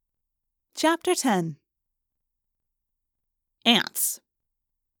Chapter 10. Ants.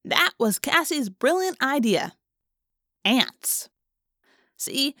 That was Cassie's brilliant idea. Ants.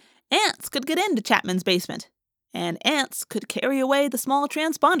 See, ants could get into Chapman's basement, and ants could carry away the small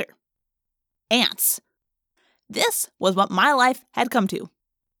transponder. Ants. This was what my life had come to.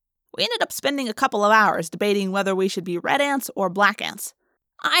 We ended up spending a couple of hours debating whether we should be red ants or black ants.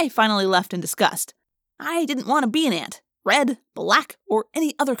 I finally left in disgust. I didn't want to be an ant, red, black, or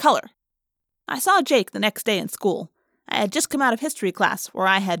any other color. I saw Jake the next day in school. I had just come out of history class where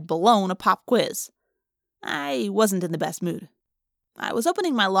I had blown a pop quiz. I wasn't in the best mood. I was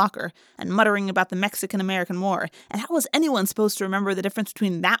opening my locker and muttering about the Mexican-American War, and how was anyone supposed to remember the difference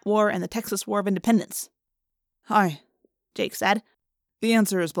between that war and the Texas War of Independence? "Hi," Jake said. "The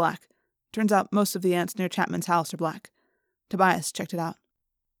answer is black. Turns out most of the ants near Chapman's house are black. Tobias checked it out."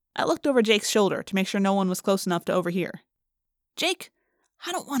 I looked over Jake's shoulder to make sure no one was close enough to overhear. "Jake,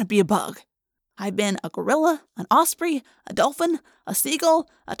 I don't want to be a bug. I've been a gorilla, an osprey, a dolphin, a seagull,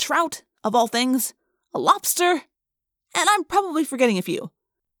 a trout, of all things, a lobster, and I'm probably forgetting a few.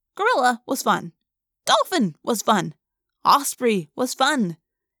 Gorilla was fun. Dolphin was fun. Osprey was fun.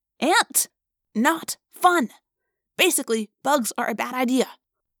 Ant, not fun. Basically, bugs are a bad idea."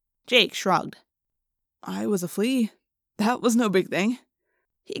 Jake shrugged. "I was a flea. That was no big thing."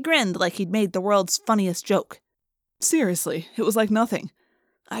 He grinned like he'd made the world's funniest joke. "Seriously, it was like nothing.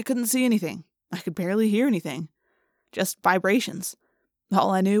 I couldn't see anything. I could barely hear anything. Just vibrations. All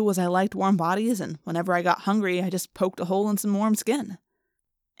I knew was I liked warm bodies, and whenever I got hungry, I just poked a hole in some warm skin."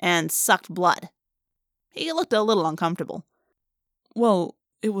 And sucked blood. He looked a little uncomfortable. "Well,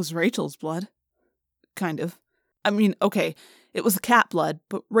 it was Rachel's blood. Kind of. I mean, okay, it was the cat blood,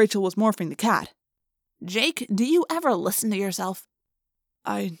 but Rachel was morphing the cat." "Jake, do you ever listen to yourself?"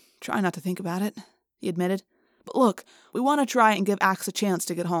 "I try not to think about it," he admitted. "But look, we want to try and give Axe a chance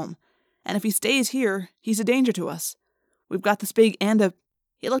to get home. And if he stays here, he's a danger to us. We've got this big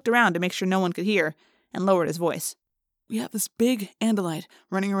He looked around to make sure no one could hear, and lowered his voice. We have this big Andalite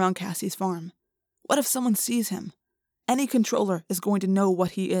running around Cassie's farm. What if someone sees him? Any controller is going to know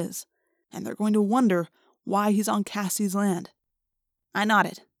what he is, and they're going to wonder why he's on Cassie's land." I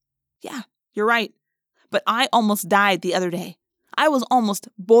nodded. "Yeah, you're right. But I almost died the other day. I was almost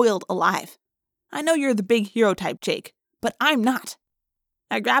boiled alive. I know you're the big hero type, Jake, but I'm not."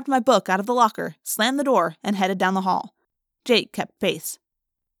 I grabbed my book out of the locker, slammed the door, and headed down the hall. Jake kept pace.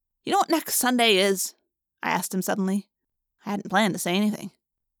 "You know what next Sunday is?" I asked him suddenly. I hadn't planned to say anything.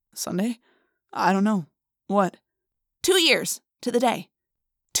 "Sunday? I don't know. What?" 2 years to the day.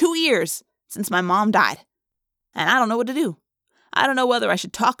 2 years since my mom died. And I don't know what to do. I don't know whether I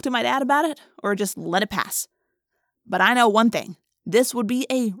should talk to my dad about it or just let it pass. But I know one thing. This would be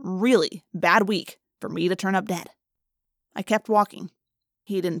a really bad week for me to turn up dead. I kept walking.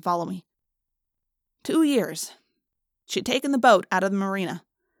 He didn't follow me. 2 years. She'd taken the boat out of the marina.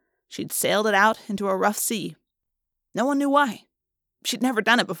 She'd sailed it out into a rough sea. No one knew why. She'd never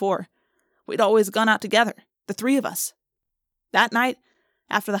done it before. We'd always gone out together, the three of us. That night,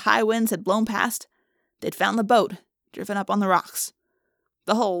 after the high winds had blown past, they'd found the boat driven up on the rocks.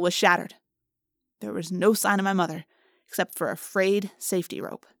 The hull was shattered. There was no sign of my mother, except for a frayed safety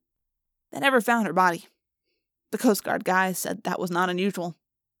rope. They never found her body. The Coast Guard guys said that was not unusual.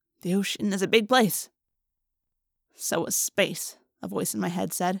 The ocean is a big place. So is space, a voice in my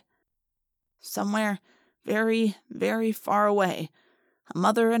head said. Somewhere very, very far away, a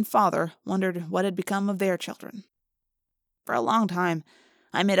mother and father wondered what had become of their children. For a long time,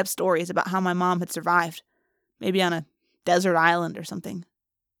 I made up stories about how my mom had survived, maybe on a desert island or something.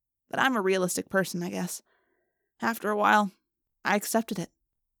 But I'm a realistic person, I guess. After a while, I accepted it.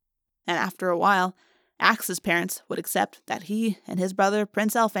 And after a while, Axe's parents would accept that he and his brother,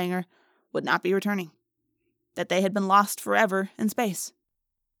 Prince Elfhanger, would not be returning. That they had been lost forever in space.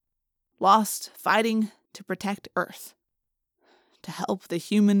 Lost fighting to protect Earth. To help the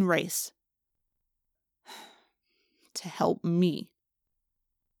human race. To help me.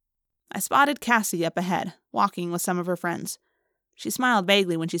 I spotted Cassie up ahead, walking with some of her friends. She smiled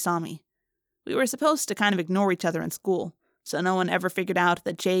vaguely when she saw me. We were supposed to kind of ignore each other in school, so no one ever figured out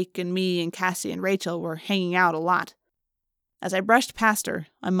that Jake and me and Cassie and Rachel were hanging out a lot. As I brushed past her,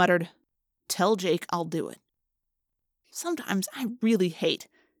 I muttered, "Tell Jake I'll do it." Sometimes I really hate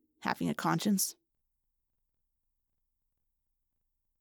having a conscience.